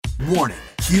Warning,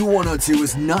 Q102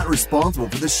 is not responsible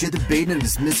for the shit that Baden and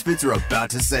his misfits are about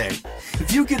to say.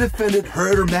 If you get offended,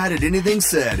 hurt, or mad at anything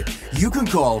said, you can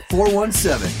call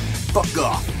 417. Fuck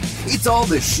off. It's all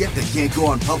the shit that can't go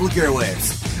on public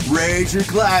airwaves. Raise your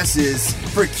glasses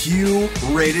for Q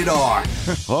Rated R.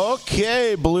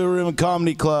 Okay, Blue Room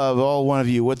Comedy Club. All one of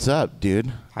you. What's up,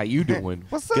 dude? How you doing?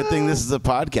 What's Good up? thing this is a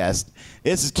podcast.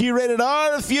 This is Q Rated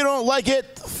R. If you don't like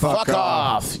it, fuck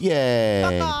off.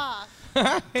 Yay.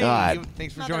 Hey, God.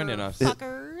 thanks for joining us.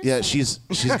 Fuckers. Yeah, she's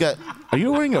got. Are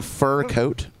you wearing a fur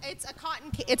coat? It's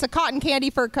a cotton candy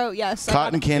fur coat. Yes.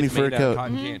 Cotton candy It's fur made out of coat.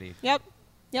 cotton candy. Yep.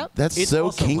 That's It's so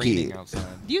also kinky. raining outside.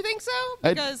 Do you think so?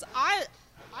 Because I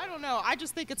don't know. I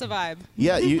just think it's a vibe.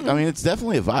 Yeah, I mean, it's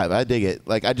definitely a vibe. I dig it.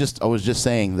 Like, I was just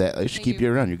saying that I should Thank keep you.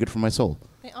 you around. You're good for my soul.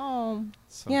 Oh,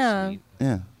 So yeah. sweet.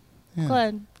 Yeah.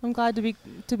 Glad. I'm glad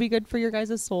to be good for your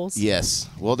guys' souls. Yes.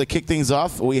 Well, to kick things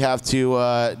off, we have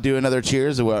to do another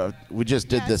cheers. Well, we just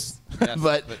did this, Yes,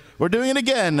 but we're doing it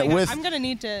again Hang on, with. I'm gonna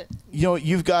need to.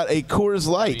 You've got a Coors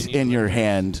Light need in to your lift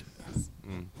hand.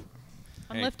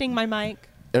 I'm Hey. lifting my mic.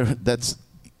 That's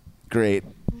great.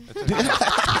 So,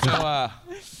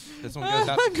 this one goes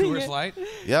out to Coors Light.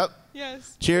 Yep.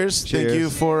 Yes. Cheers. Thank Cheers. you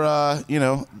for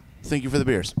thank you for the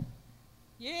beers.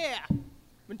 Yeah.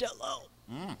 Modelo.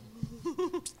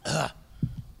 I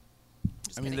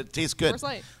mean, it tastes good. Coors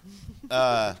Light.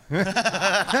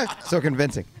 So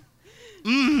convincing.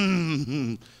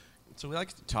 So we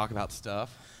like to talk about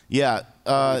stuff. Yeah.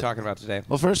 What are we talking about today?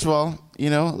 Well, first of all,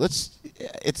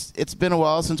 it's been a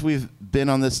while since we've been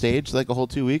on this stage, like a whole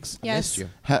 2 weeks. Yes. Missed you.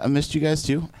 I missed you guys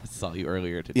too. I saw you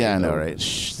earlier today. Yeah, I know, though. right?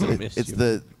 Shh. Missed It's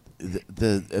you.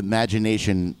 the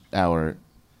imagination hour.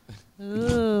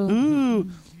 Ooh.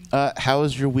 How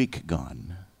has your week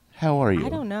gone? How are you? I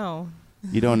don't know.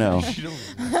 You don't know.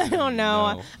 I don't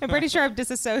know. No. I'm pretty sure I've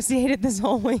disassociated this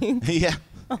whole week. Yeah.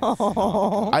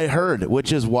 I heard,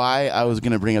 which is why I was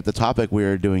going to bring up the topic we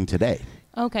were doing today.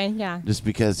 Okay. Yeah. Just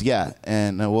because, yeah,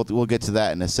 and we'll get to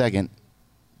that in a second.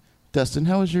 Dustin,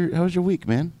 how was your week,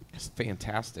 man? It's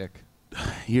fantastic.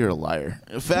 You're a liar.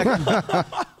 In fact,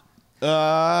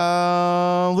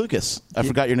 Lucas, I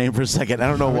forgot your name for a second. I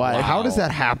don't know why. Wow. How does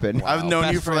that happen? I've known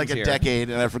Best you for like a friends here. decade,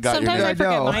 and I forgot Sometimes your I name.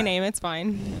 forget know. my name. It's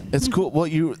fine. It's cool.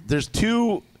 Well, there's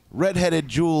two redheaded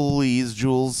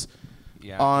Jules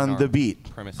Yeah, on in our the beat.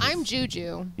 Premises. I'm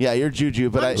Juju. Yeah, you're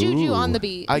Juju, but I'm Juju on the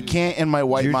beat. I can't in my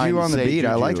white Juju mind on the say beat,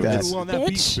 I Juju. like that.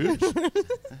 Bitch.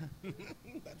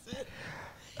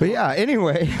 But yeah,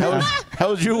 anyway, How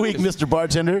was your week, Mr.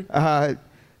 Bartender?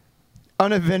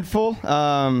 uneventful.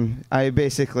 I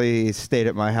basically stayed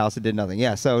at my house and did nothing.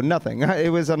 Yeah, so nothing.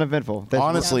 It was uneventful. That's-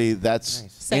 Honestly, that's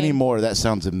Same. anymore. That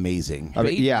sounds amazing. I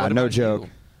mean, yeah, What no about joke. you?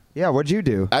 Yeah, what'd you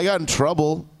do? I got in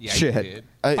trouble. Yeah, Shit. You did.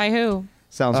 By who?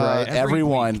 Sounds right. Every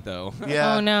Everyone. week, though.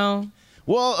 Yeah. Oh no.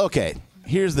 Well, okay.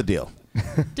 Here's the deal.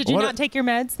 Did you What not take your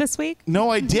meds this week? No,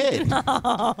 I did.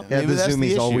 Yeah, Maybe the that's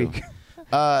zoomies all issue. week.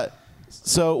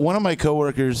 So one of my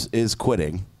coworkers is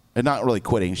quitting. And not really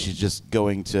quitting. She's just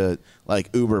going to like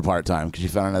Uber part-time because she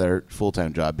found another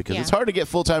full-time job because Yeah. it's hard to get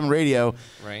full-time radio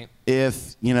Right.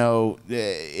 if,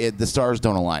 the stars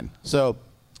don't align. So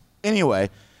anyway,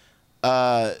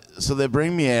 so they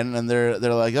bring me in and they're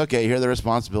like, okay, here are the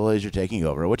responsibilities you're taking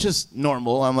over, which is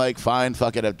normal. I'm like, fine,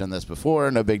 fuck it, I've done this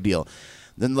before, no big deal.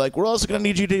 Then like, we're also going to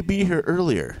need you to be here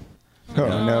earlier. Oh,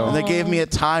 And no. they gave me a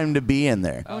time to be in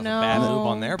there. That was no. a bad move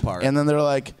on their part. And then they're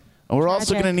like, and we're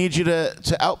also Tragic. going to need you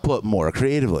to output more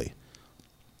creatively.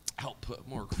 output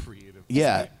more creative.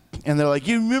 Yeah. And they're like,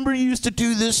 you remember you used to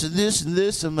do this and this and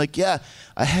this? I'm like, yeah,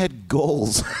 I had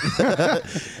goals. What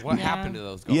Yeah. happened to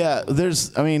those goals? Yeah,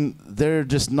 they're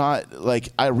just not, like,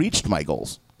 I reached my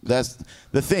goals. That's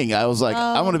the thing. I was like,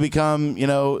 I want to become,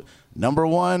 number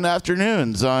one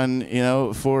afternoons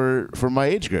on, for my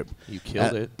age group. You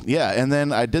killed it. Yeah, and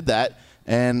then I did that.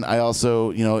 And I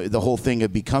also, the whole thing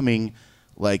of becoming,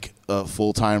 like, a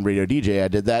full-time radio DJ, I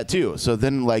did that too. So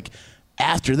then, like,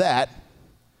 after that,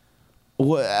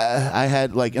 I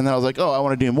had, like, and then I was like, oh, I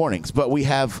want to do mornings. But we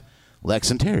have Lex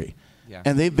and Terry. Yeah.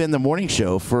 And they've been the morning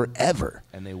show forever.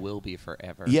 And they will be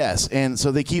forever. Yes, and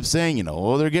so they keep saying,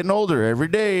 they're getting older every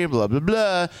day, blah blah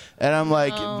blah, and I'm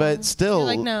like, but still, You're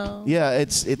like, no. yeah,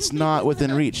 it's not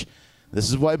within reach. This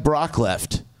is why Brock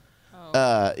left.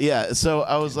 Yeah, so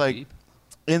I was like, deep.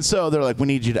 and so they're like, we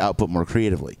need you to output more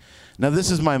creatively. Now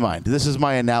this is my mind. This is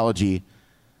my analogy.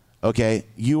 Okay,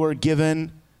 you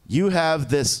have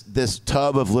this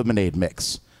tub of lemonade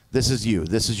mix. This is you.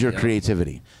 This is your Yeah.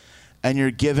 creativity, and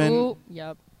you're given. Ooh,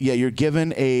 yep. Yeah, you're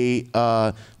given a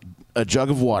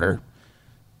jug of water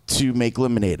to make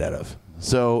lemonade out of.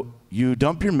 So you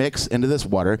dump your mix into this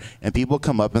water, and people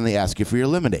come up and they ask you for your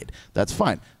lemonade. That's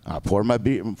fine. Pour my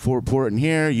beer, pour it in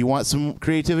here. You want some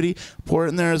creativity? Pour it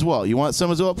in there as well. You want some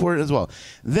as well? Pour it as well.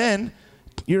 Then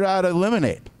you're out of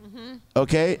lemonade.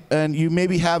 Okay, and you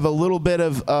maybe have a little bit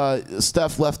of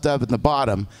stuff left up at the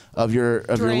bottom of your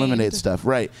lemonade stuff,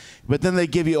 right? But then they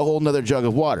give you a whole nother jug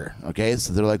of water. Okay,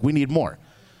 so they're like, we need more.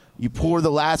 You pour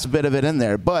the last bit of it in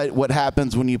there, but what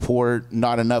happens when you pour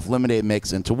not enough lemonade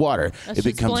mix into water? It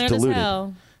becomes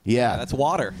diluted. Yeah, that's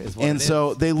water. Is what and it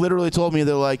so is. they literally told me,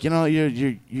 they're like, you know,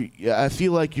 you I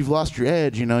feel like you've lost your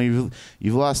edge. You know,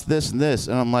 you've lost this and this,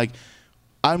 and I'm like,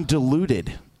 I'm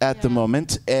diluted at the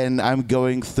moment, and I'm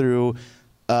going through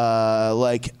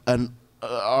like an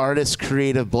artist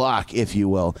creative block, if you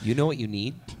will. You know what you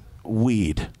need?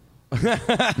 Weed.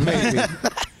 Maybe.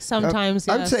 Sometimes,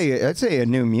 yes. I'd say a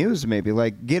new muse, maybe.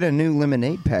 Like, get a new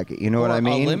lemonade packet. You know what I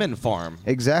mean? A lemon farm.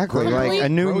 Exactly. Complete- Like, a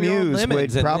new Grow your own muse lemons, would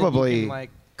and then you probably... can, like,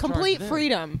 Complete charge them.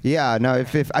 freedom. Yeah, no,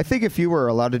 if I think if you were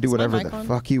allowed to do Is my whatever mic the on?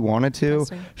 fuck you wanted to,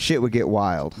 Testing. shit would get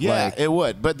wild. Yeah, Like, it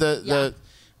would. But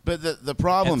the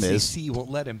problem is FCC won't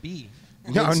let him be.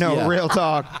 no, yeah. real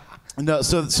talk. no.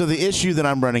 So the issue that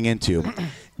I'm running into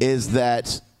is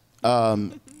that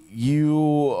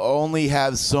you only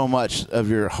have so much of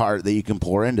your heart that you can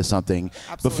pour into something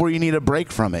before you need a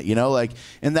break from it. You know, like,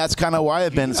 and that's kind of why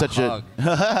I've been such a.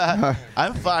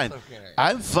 I'm fine. okay.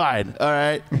 I'm fine. All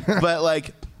right, but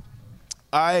like,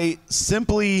 I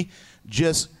simply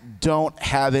just don't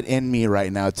have it in me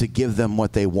right now to give them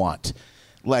what they want.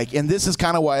 Like, and this is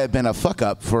kind of why I've been a fuck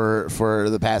up for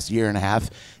the past year and a half.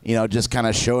 You know, just kind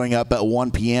of showing up at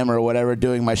 1 p.m. or whatever,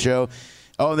 doing my show.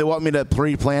 Oh, they want me to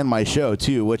pre-plan my show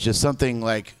too, which is something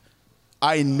like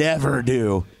I never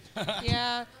do.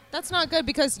 Yeah, that's not good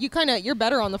because you're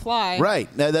better on the fly. Right.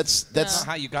 Now, that's That's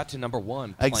how you got to number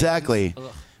one. exactly. Planes.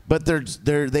 Ugh. But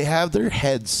they have their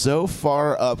heads so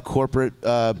far up corporate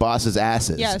bosses'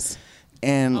 asses. Yes.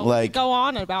 And Oh, like, go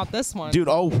on about this one. dude,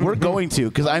 we're going to,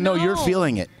 because I know you're no.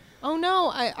 feeling it. Oh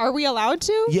no, are we allowed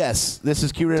to? Yes, this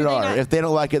is Q-rated Do they R. not- If they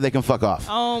don't like it, they can fuck off.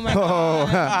 Oh my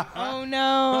god. Oh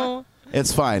no.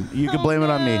 It's fine. You can blame it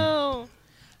on me. No.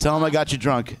 Tell them I got you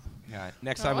drunk. Yeah.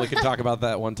 Next time we can talk about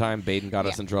that one time Baden got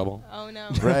us in trouble. Oh no.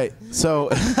 Right. So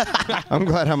I'm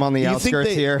glad I'm on the outskirts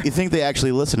here. you think they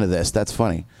actually listen to this? That's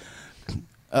funny.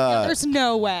 There's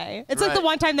no way. It's like the Right.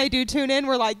 one time they do tune in,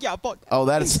 we're like, yeah, fuck. Oh,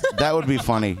 that would be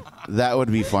funny. That would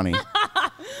be funny.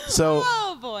 So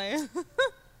Oh boy.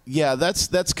 yeah,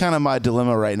 that's kind of my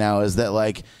dilemma right now. Is that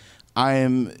like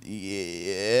I'm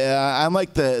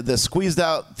like the squeezed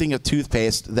out thing of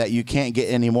toothpaste that you can't get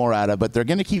any more out of, but they're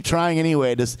gonna keep trying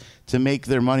anyway to make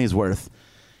their money's worth,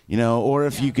 you know. Or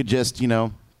if you could just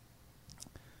learn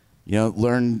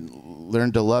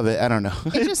to love it. I don't know.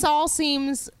 It just all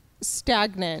seems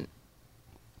stagnant.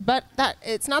 But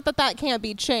it's not that can't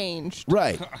be changed.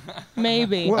 Right.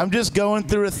 Maybe. I'm just going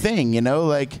through a thing, you know,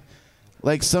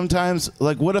 like sometimes,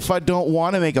 like, what if I don't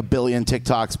want to make 1 billion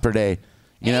TikToks per day,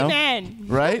 you know? Amen.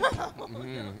 Right?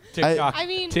 TikTok. I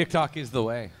mean- TikTok is the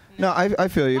way. No, I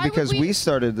feel you Why would because we- we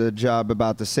started the job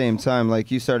about the same time.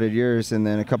 Like, you started yours, and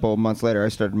then a couple of months later, I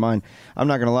started mine. I'm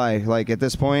not gonna lie. Like, at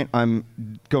this point, I'm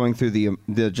going through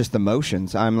the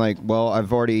motions. I'm like, well,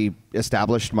 I've already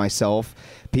established myself.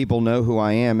 People know who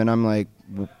I am, and I'm like,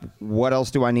 what else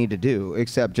do I need to do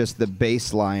except just the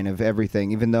baseline of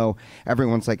everything? Even though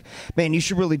everyone's like, man, you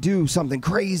should really do something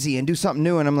crazy and do something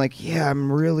new, and I'm like, yeah, I'm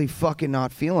really fucking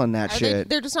not feeling that shit.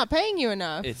 They're just not paying you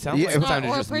enough. It sounds Yeah. like it's time to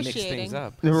Or just mix appreciating. things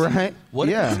up. Right? What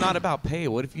yeah. if it's not about pay?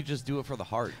 What if you just do it for the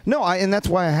heart? No, and that's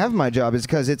why I have my job is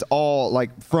because it's all like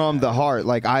from the heart.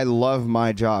 Like, I love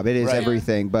my job. It is Right.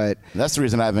 everything. But That's the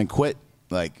reason I haven't quit.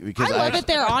 Like, because I love it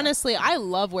there, honestly. I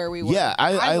love where we work. Yeah,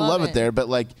 I love it there, but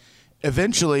like,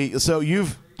 eventually, so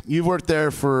you've worked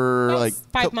there for About like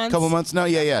 5 months. couple months now.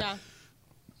 Yeah.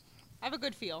 I have a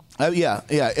good feel. Yeah.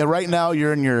 And right now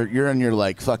you're in your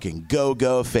like fucking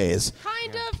go phase.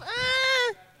 Kind of.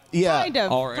 Yeah. Kind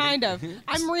of. Already? Kind of.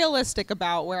 I'm realistic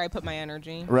about where I put my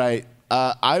energy. Right.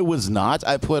 I was not.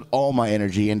 I put all my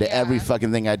energy into Yeah. every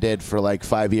fucking thing I did for like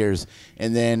 5 years,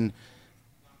 and then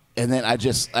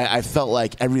I felt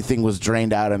like everything was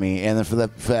drained out of me. And then for the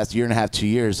past year and a half, 2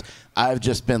 years, I've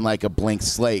just been like a blank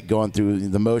slate going through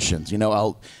the motions. You know,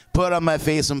 I'll put on my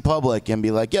face in public and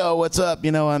be like, yo, what's up?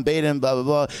 You know, I'm Baden, blah, blah,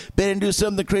 blah. Baden, do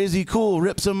something crazy, cool,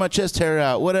 rip some of my chest hair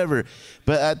out, whatever.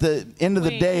 But at the end of the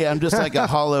Wait. day, I'm just like a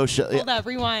hollow shell. Hold up,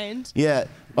 rewind. Yeah.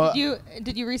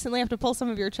 Did you recently have to pull some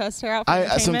of your chest hair out for I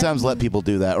entertainment? sometimes let people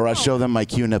do that, or I show them my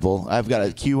Q nipple. I've got a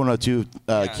Q102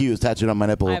 Qs tattooed on my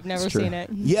nipple. I've never seen it.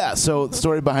 Yeah, so the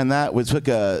story behind that was took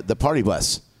the party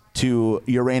bus to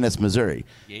Uranus, Missouri.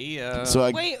 Yeah. So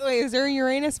I Wait, is there a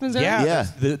Uranus, Missouri? Yeah.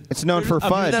 It's known for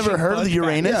fudge. never heard of the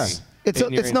Uranus? Yeah.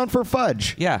 It's known for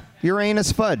fudge. Yeah.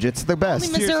 Uranus fudge. It's the best.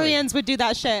 Only Missourians would do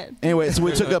that shit. Anyway, so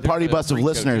we took a party There's a bus of freak show,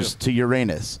 listeners too. to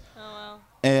Uranus. Oh, wow.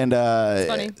 And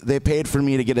funny. they paid for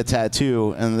me to get a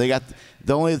tattoo, and they got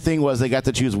the only thing was they got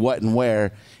to choose what and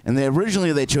where, and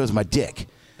originally they chose my dick,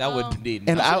 That would need.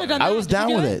 and should've done I that. was Did you down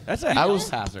do with it? it. That's a I health was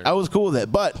hazard. I was cool with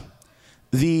it, but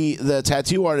the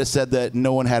tattoo artist said that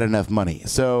no one had enough money,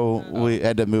 so we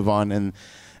had to move on. And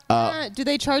Do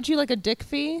they charge you like a dick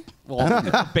fee? Well,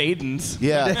 Baden's.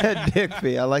 yeah, Dick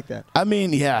fee. I like that. I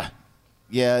mean, yeah,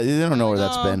 they don't know where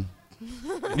that's No. been.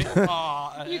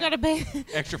 You gotta pay.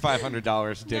 Extra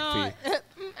 $500 dick No, fee.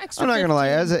 extra I'm not gonna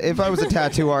lie. 15. If I was a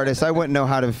tattoo artist, I wouldn't know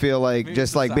how to feel like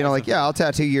just like being like, yeah, I'll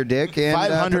tattoo your dick and put it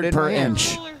 500 in per my hand.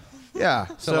 inch. Yeah.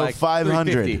 So like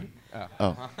 500. 350.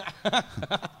 Oh, I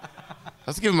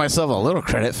was giving myself a little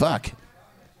credit. Fuck.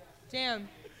 Damn.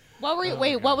 What were you?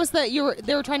 Wait, what was that?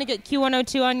 They were trying to get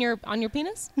Q102 on your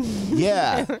penis?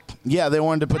 Yeah, they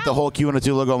wanted to put the whole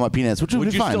Q102 logo on my penis, which would Would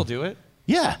be you fine. still do it?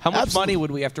 Yeah. How much absolutely. money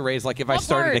would we have to raise? Like if I What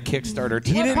started a part? Kickstarter.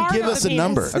 He What didn't part give of us the a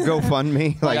number. A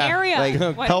GoFundMe. What area?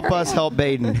 Like What help area? us help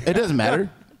Baden. It doesn't matter.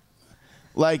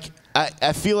 Like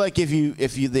I feel like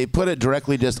if they put it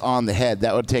directly just on the head,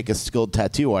 that would take a skilled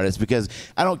tattoo artist, because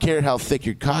I don't care how thick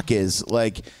your cock is.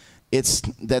 Like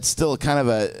that's still kind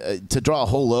of to draw a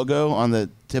whole logo on the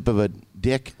tip of a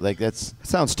dick. Like that's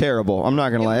Sounds terrible. I'm not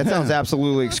gonna lie. It sounds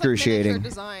absolutely excruciating. Miniature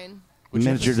design. Would you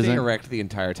have to miniature stay design. erect the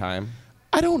entire time?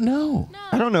 I don't know.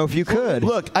 I don't know if you could.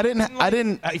 Look, I didn't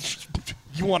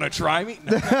You want to try me?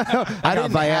 I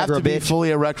didn't have Viagra, to be bitch.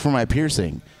 fully erect for my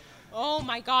piercing. Oh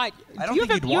my God. I don't you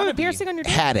think have you'd you have wanna a be. piercing on your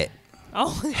dick? Had it. Oh.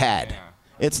 Had.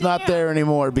 It's not there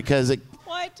anymore because it.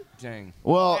 What? Dang.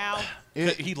 Well, Wow.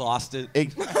 He lost it.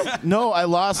 no, I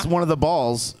lost one of the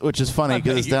balls, which is funny I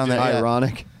because bet it's you down did. there. Yeah.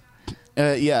 Ironic.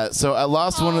 Yeah, so I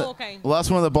lost okay. lost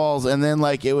one of the balls, and then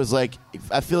like it was like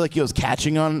I feel like it was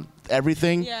catching on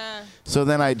everything. Yeah. So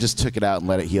then I just took it out and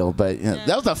let it heal. But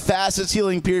that was the fastest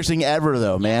healing piercing ever,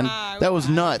 though, man. Yeah, that was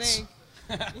I nuts.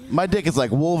 think. My dick is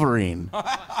like Wolverine.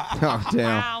 Oh damn.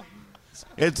 Wow.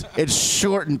 It's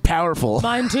short and powerful.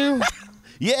 Mine too.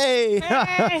 Yay!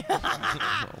 Hey.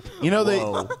 You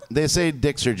know they say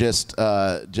dicks are just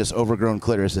overgrown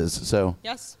clitorises. So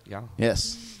Yes. Yeah.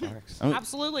 yes, I'm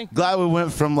Absolutely. glad we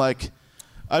went from like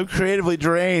I'm creatively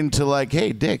drained to like,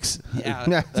 hey, dicks.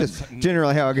 Yeah. That's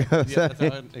generally how it goes. Yeah,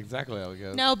 that's exactly how it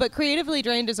goes. No, but creatively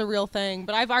drained is a real thing.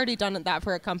 But I've already done that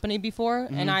for a company before,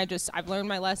 Mm-hmm. and I've learned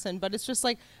my lesson. But it's just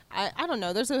like I don't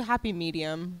know. There's a happy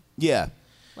medium, Yeah.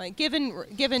 like give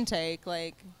and take.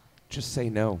 Like Just say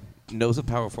no. No's a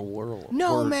powerful world.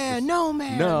 no word. man, no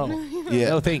man. No. Yeah.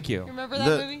 No, thank you. Remember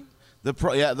that movie?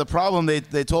 The problem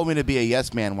they told me to be a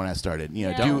yes man when I started. You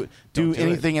know, Yeah. do Don't do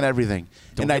anything and everything,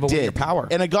 Don't and I give away did. your power.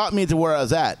 And it got me to where I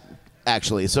was at,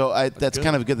 actually. So that's good.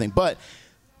 kind of a good thing. But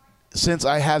since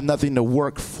I have nothing to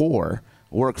work forward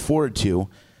to,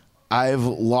 I've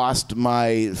lost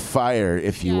my fire,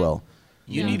 if you Yeah. will.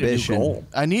 You need a new Ambition. goal.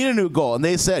 I need a new goal, and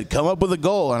they said, "Come up with a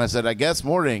goal." And I said, "I guess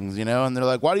mornings," you know. And they're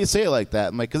like, "Why do you say it like that?"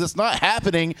 I'm like, "Because it's not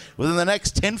happening within the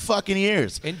next 10 fucking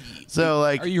years." And So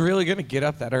like, are you really gonna get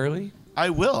up that early? I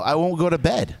will. I won't go to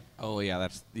bed. Oh yeah,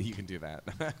 you can do that.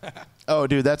 Oh,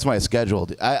 dude, that's my schedule.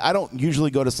 I don't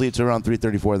usually go to sleep till around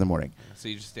 3:34 in the morning. So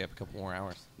you just stay up a couple more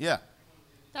hours. Yeah.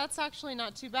 That's actually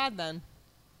not too bad then.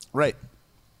 Right.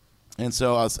 And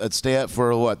so I'd stay up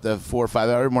for the 4 or 5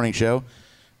 hour morning show,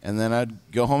 and then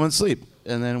I'd go home and sleep,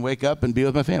 and then wake up and be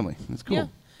with my family. It's cool. Yeah.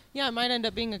 Yeah, it might end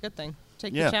up being a good thing.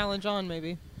 Take Yeah. the challenge on,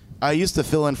 maybe. I used to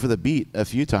fill in for the beat a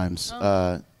few times,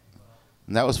 and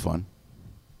that was fun.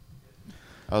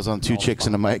 I was on Two Chicks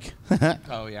and a Mic.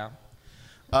 Oh yeah.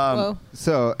 Whoa.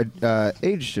 So,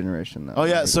 age generation though. Oh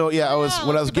yeah, so yeah, what I was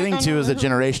let's get getting back to on is a the-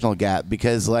 generational gap,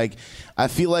 because like I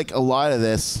feel like a lot of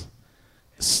this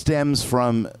stems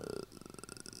from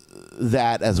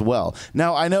that as well.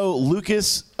 Now I know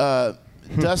Lucas,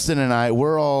 Dustin, and I,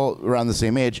 we're all around the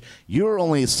same age. You're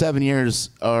only 7 years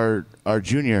our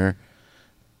junior,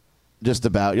 just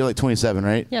about. You're like 27,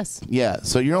 right? Yes. Yeah,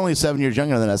 so you're only 7 years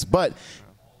younger than us, but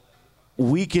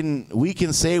we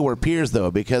can say we're peers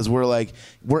though, because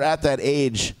we're at that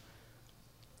age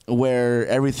where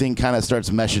everything kind of starts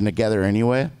meshing together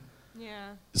anyway. Yeah.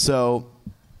 So,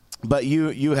 but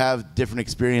you have different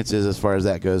experiences as far as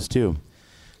that goes too.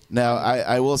 Now,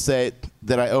 I will say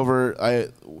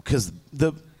that because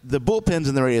the bullpens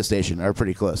in the radio station are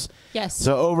pretty close. Yes.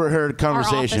 So overheard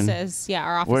conversation Our offices. Yeah,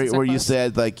 our offices where are you close.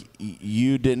 said like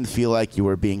you didn't feel like you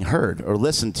were being heard or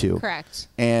listened to. Correct.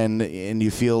 And you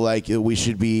feel like we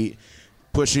should be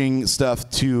pushing stuff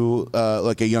to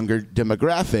like a younger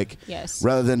demographic, Yes.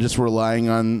 rather than just relying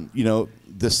on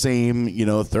the same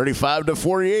 35 to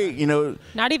 48.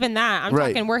 Not even that. I'm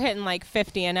Right. talking. We're hitting like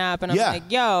 50 and up, and I'm Yeah. like,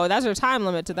 yo, that's our time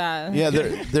limit to that. Yeah,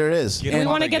 there is. Get We them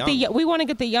want to on the get we want to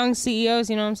get the young CEOs.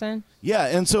 You know what I'm saying? Yeah,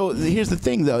 and so here's the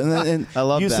thing, though, and I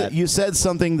love you that. You said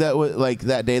something that was like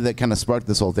that day that kind of sparked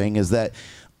this whole thing is that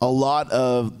a lot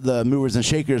of the movers and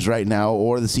shakers right now,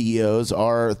 or the CEOs,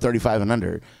 are 35 and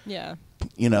under. Yeah.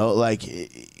 Like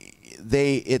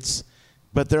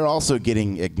but they're also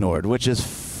getting ignored, which is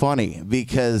funny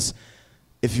because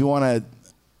if you want to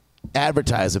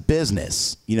advertise a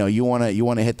business, you want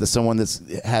to hit someone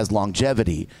that has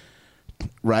longevity,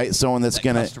 right? Someone that's That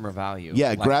gonna customer value. Yeah,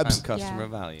 Lifetime grabs customer Yeah.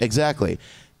 value. Exactly.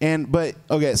 But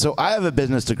okay, so I have a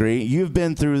business degree. You've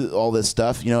been through all this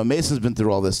stuff. Mason's been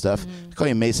through all this stuff. I call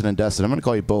you Mason and Dustin. I'm going to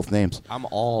call you both names. I'm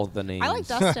all the names. I like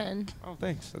Dustin. Oh,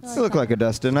 thanks. That's You look like a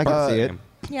Dustin. I can see it.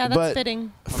 Yeah, that's But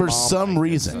fitting. for my some mom liked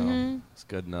it, reason, so it's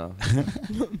good enough.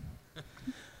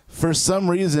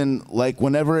 like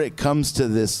whenever it comes to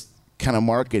this kind of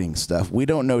marketing stuff, we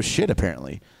don't know shit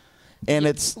apparently. And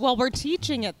Well, we're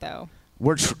teaching it though.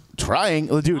 we're trying,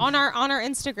 dude. On our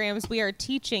Instagrams, we are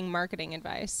teaching marketing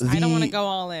advice. I don't want to go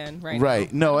all in right now.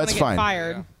 Right. No, I don't that's wanna get fine.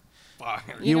 Fired.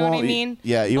 You You know what I won't- mean?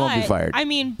 yeah, you won't be But, fired. I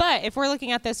mean, but if we're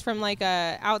looking at this from like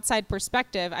a outside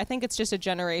perspective, I think it's just a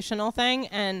generational thing,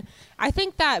 and I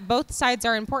think that both sides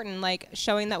are important. Like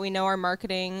showing that we know our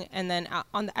marketing, and then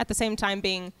at the same time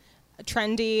being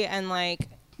trendy and like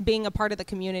being a part of the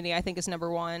community. I think is number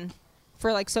one.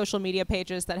 For like social media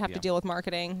pages that have to Yeah. deal with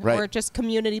marketing, Right. or just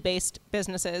community-based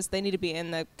businesses, they need to be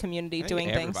in the community I think doing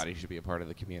things. everybody should be a part of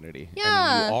the community. I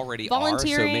Yeah, mean, you already are, so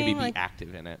volunteering, maybe be like-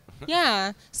 active in it.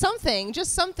 Yeah,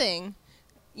 just something,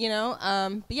 But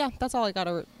yeah, that's all I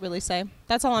gotta really say.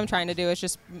 That's all I'm trying to do is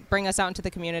just bring us out into the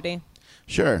community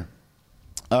Sure.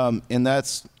 And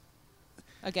that's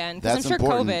again, because I'm That's sure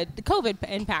important. COVID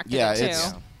impacted Yeah, it too.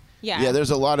 it's- Yeah, there's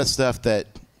a lot of stuff that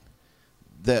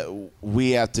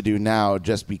we have to do now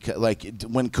just because, like,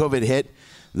 when COVID hit,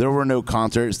 there were no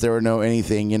concerts, there were no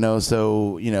anything,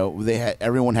 so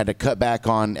everyone had to cut back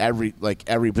on every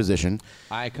position.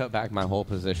 I cut back my whole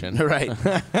position. Right.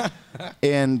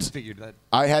 And Figured that.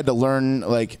 I had to learn,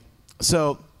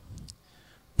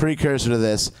 precursor to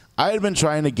this, I had been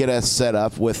trying to get us set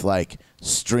up with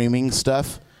streaming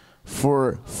stuff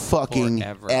for fucking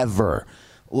Forever. ever.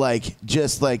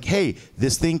 Hey,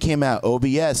 this thing came out,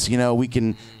 OBS, we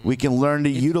can learn to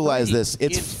utilize free. this.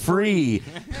 It's free.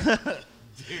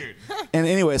 Dude. And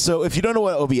anyway, so if you don't know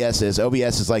what OBS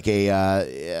is like a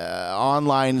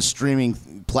online streaming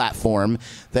platform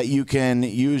that you can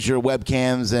use your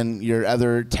webcams and your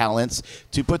other talents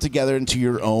to put together into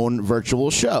your own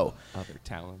virtual show. Other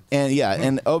talent. And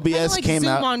and OBS Kinda like came Zoom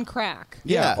out. on crack.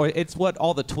 Yeah. Or it's what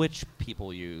all the Twitch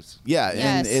people use. Yeah,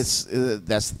 and Yes. it's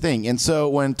that's the thing. And so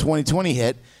when 2020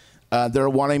 hit, they're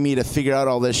wanting me to figure out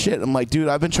all this shit. I'm like, dude,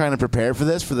 I've been trying to prepare for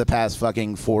this for the past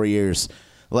fucking 4 years.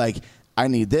 I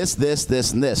need this,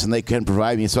 and this, and they couldn't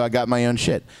provide me, so I got my own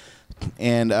shit.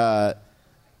 And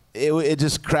it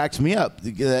just cracked me up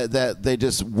that they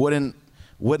just wouldn't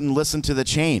listen to the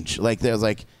change. There's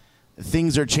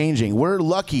things are changing. We're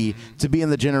lucky to be in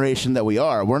the generation that we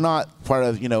are. We're not part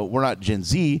of, we're not Gen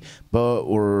Z, but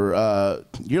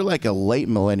you're like a late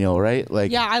millennial, right?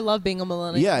 Yeah, I love being a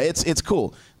millennial. Yeah, it's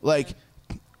cool.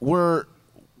 We're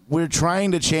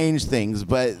trying to change things,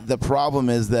 but the problem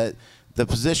is that the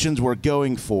positions we're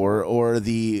going for, or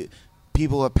the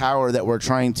people of power that we're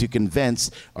trying to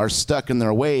convince, are stuck in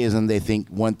their ways, and they think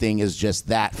one thing is just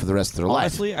that for the rest of their life.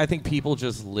 Honestly, I think people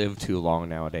just live too long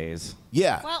nowadays.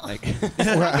 Yeah. Well, Like, I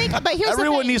think, but here's the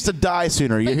Everyone thing. needs to die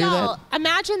sooner. You But hear y'all, that?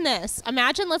 imagine this.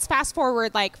 Imagine let's fast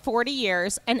forward 40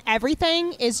 years and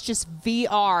everything is just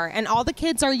VR and all the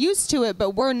kids are used to it, but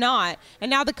we're not. And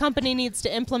now the company needs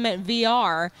to implement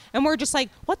VR and we're just like,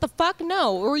 what the fuck?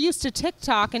 No, we're used to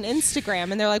TikTok and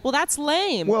Instagram. And they're like, well, that's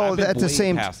lame. Well, I've been at the way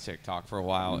same past TikTok for a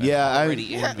while. and Yeah, I'm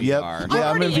already in yep. VR. Yeah, I'm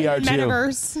already in VR the too.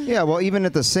 Metaverse. Yeah, well, even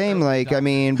at the same,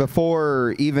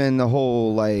 before even the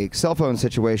whole, cell phone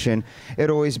situation,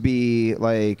 it'd always be,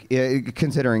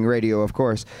 considering radio, of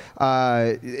course,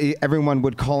 everyone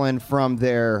would call in from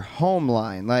their home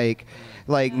line.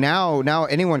 Like now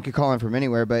anyone could call in from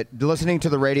anywhere, but listening to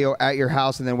the radio at your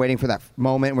house and then waiting for that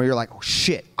moment where you're like, oh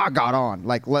shit, I got on.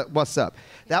 Like, what's up?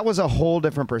 That was a whole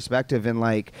different perspective in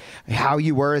like how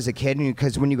you were as a kid,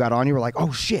 because when you got on, you were like,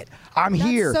 oh shit, I'm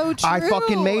here. So I true.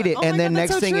 fucking made it. Oh my and then God,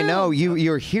 that's next so thing you true. know,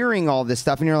 you're hearing all this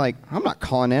stuff and you're like, I'm not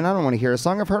calling in. I don't want to hear a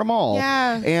song. I've heard them all.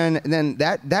 Yeah. And then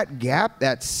that gap,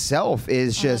 that self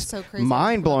is Oh, just that's so crazy.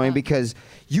 mind blowing Yeah. because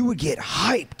you would get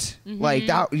hyped like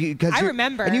that. Cause I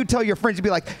remember. And you'd tell your friends, you'd be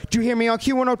like, "Did you hear me on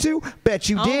Q102? Bet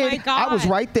you Oh did. my God. I was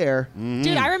right there." Dude,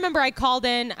 I remember I called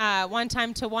in one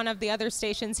time to one of the other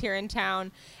stations here in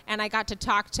town, and I got to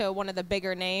talk to one of the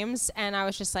bigger names, and I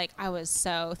was just like, I was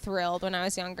so thrilled when I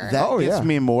was younger. That Oh, gives yeah.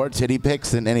 me more titty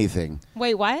pics than anything.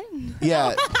 Wait, what?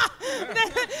 Yeah.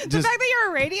 The Just- fact that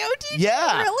you're a radio DJ?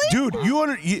 Yeah, Really?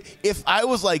 dude. If I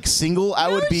was like single, I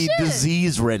No would be shit.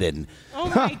 disease ridden. Oh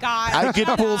my God. I could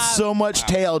Shut pull up. so much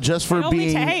tail just for It only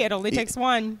being. hey, it only takes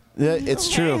one. Yeah, it's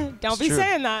true. Don't It's be true.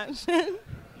 saying that.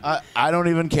 I don't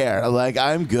even care. Like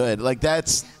I'm good. Like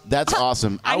that's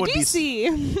awesome. I would be.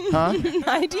 IDC. Huh?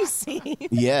 IDC.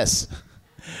 Yes.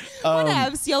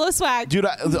 Whatevs. Yellow swag. Dude,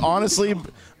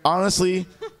 honestly,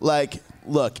 like,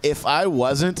 look, if I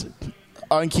wasn't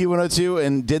on Q102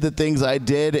 and did the things I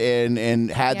did and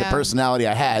had the Yeah. personality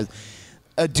I had,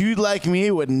 a dude like me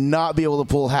would not be able to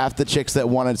pull half the chicks that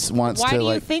wants Why to do you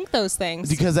like. think those things?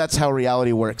 Because that's how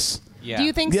reality works. Yeah. Do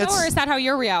you think That's- so, or is that how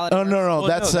your reality Oh works? no, Well,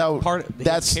 that's how. part.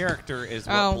 That's. His character is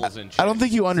what Oh. pulls in. I don't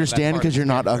think you chicks. So that's understand part because of you're his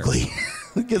not character. ugly.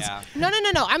 'Cause- Yeah.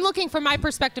 No. I'm looking from my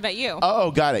perspective at you.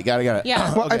 Oh, got it.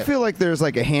 Yeah. Well, I Okay. feel like there's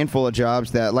like a handful of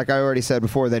jobs that, like I already said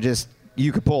before, that just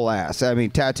you could pull ass. I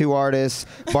mean, tattoo artists,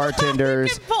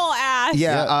 bartenders. Good pull ass.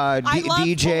 Yeah, I love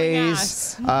pulling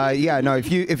DJs. ass. Yeah, no.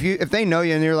 If they know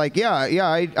you and you're like,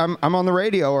 I'm on the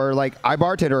radio, or like I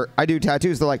bartend or I do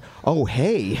tattoos, they're like, oh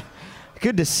hey,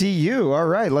 good to see you. All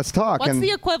right, let's talk. What's and the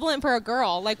equivalent for a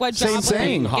girl? Like what job? Same would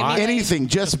thing. you give me, like- Anything.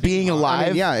 Just being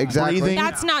alive. yeah, exactly. Breathing.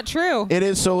 That's not true. It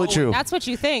is solely true. That's what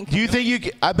you think. Do you think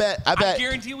you? I bet. I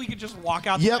guarantee we could just walk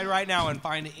outside Yep. right now and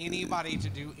find anybody to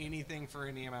do anything for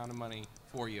any amount of money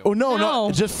for you. Oh no,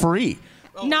 No. just free.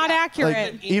 Oh, Not yeah. accurate.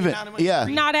 Like, Any even amount of money yeah.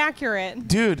 free. Not accurate.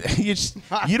 Dude,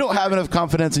 you don't have enough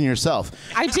confidence in yourself.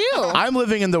 I do. I'm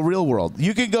living in the real world.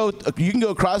 You can go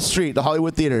across the street to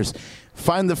Hollywood theaters,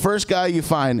 find the first guy you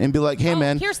find, and be like, "Hey, Oh,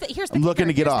 man, here's the I'm kicker. looking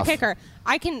to get Here's off." The kicker.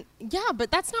 I can. Yeah,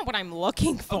 but that's not what I'm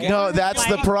looking for. Okay. No, that's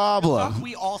the Like, problem. if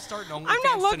we all start an I'm not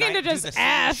OnlyFans looking tonight to and do just the same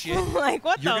F. shit, Like,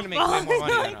 what you're the gonna make way more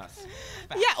money than fuck? us.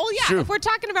 Yeah, well, yeah. True. If we're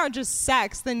talking about just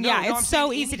sex, then No, yeah, no, I'm it's so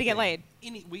saying easy to get laid.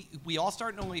 We all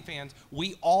start an OnlyFans.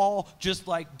 We all just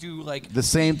like do like The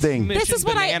same thing. This is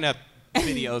what I- banana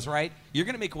videos, right? You're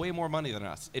gonna make way more money than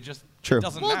us. It just True.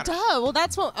 doesn't Well, matter. duh. Well,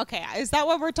 that's what. Okay, is that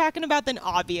what we're talking about? Then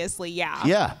obviously, yeah.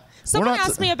 Yeah. Someone We're not-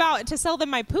 asked me about to sell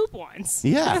them my poop once.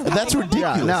 Yeah, that's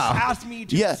ridiculous. Yeah, no. Ask me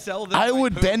to Yeah, sell them. I my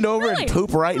would poop bend over Really? and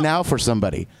poop right now for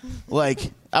somebody.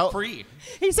 Like out free.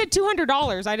 He said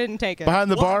 $200. I didn't take it.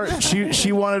 behind the bar,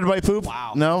 she wanted my poop.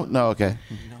 Wow. No, okay.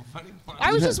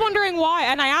 I was just wondering why,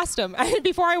 and I asked him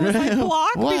before I was like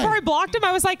blocked. Why? Before I blocked him,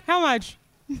 I was like, "How much?"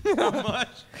 How much?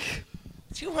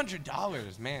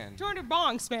 $200, man. 200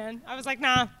 bonks, man. I was like,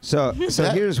 "Nah." So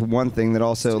Yeah. here's one thing that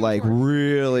also like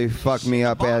really fucked me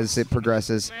up as it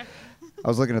progresses. I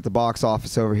was looking at the box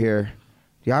office over here.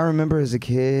 Y'all remember as a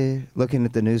kid looking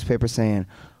at the newspaper saying,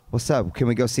 "What's up? Can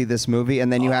we go see this movie?"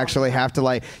 And then you actually have to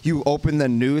like you open the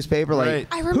newspaper like Right.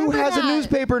 I who remember has a that.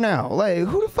 newspaper now? Like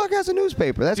who the fuck has a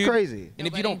newspaper? That's Dude, crazy. And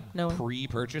if you Nobody. don't No one.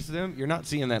 pre-purchase them, you're not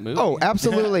seeing that movie. Oh,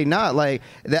 absolutely not. Like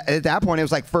at that point, it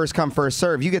was like first come, first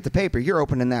serve. You get the paper, you're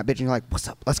opening that bitch, and you're like, "What's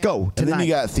up? Let's go And tonight." then you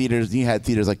got theaters. You had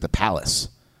theaters like the Palace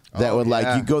that would like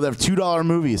yeah. you go there for $2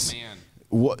 movies. Man.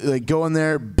 Like go in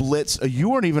there, blitz. You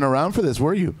weren't even around for this,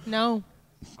 were you? No,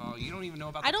 Oh, you don't even know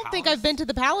about. I don't think I've been to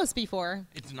the palace before.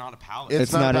 It's not a palace.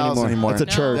 It's not a palace anymore. It's a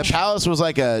No. church. The Palace was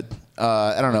like a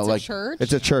I don't know, It's like a church.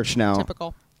 It's a church now.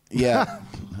 Typical. yeah.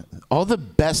 All the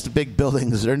best big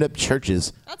buildings end up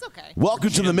churches. That's okay. Welcome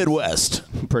to the Midwest.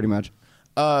 Pretty much.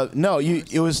 No,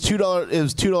 it was $2. It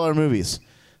was $2 movies.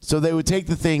 So they would take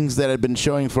the things that had been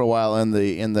showing for a while in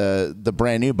the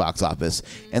brand new box office,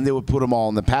 and they would put them all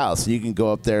in the Palace. You can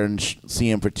go up there and see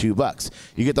them for $2.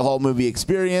 You get the whole movie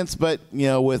experience, but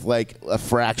with like a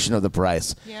fraction of the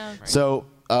price. Yeah. So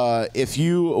if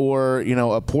you were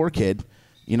a poor kid,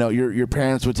 your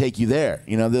parents would take you there.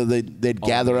 They'd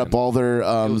gather man. up all their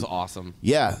It was awesome.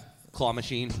 yeah. Claw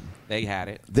machine. They had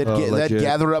it. They'd legit.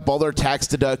 gather up all their tax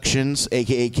deductions,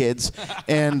 aka kids,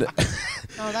 and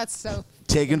Oh, that's so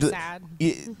take them to. sad.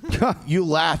 You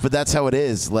laugh, but that's how it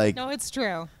is. Like, No, it's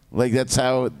true.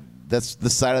 that's the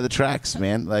side of the tracks,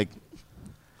 man. Like,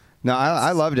 No,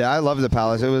 I loved it. I loved the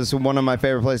Palace. It was one of my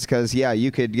favorite places because, yeah,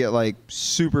 you could get like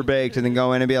super baked and then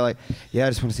go in and be like, yeah, I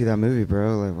just want to see that movie,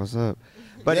 bro. Like, what's up?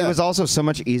 But it was also so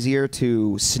much easier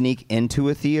to sneak into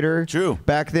a theater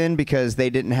back then because they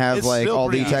didn't have It's like still all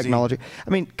the pretty technology. I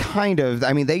mean, kind of.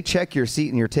 I mean, they check your seat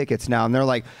and your tickets now, and they're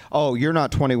like, "Oh, you're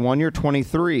not 21, you're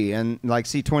 23," and like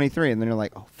seat 23, and then you're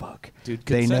like, "Oh fuck, Dude,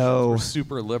 they concessions know." were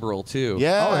super liberal too.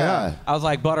 Yeah. Oh yeah. I was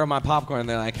like, butter my popcorn. And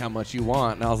they're like, how much you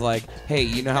want? And I was like, hey,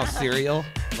 you know how cereal?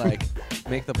 Like,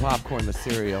 make the popcorn the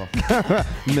cereal.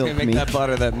 Milk Make me. that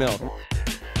butter that milk.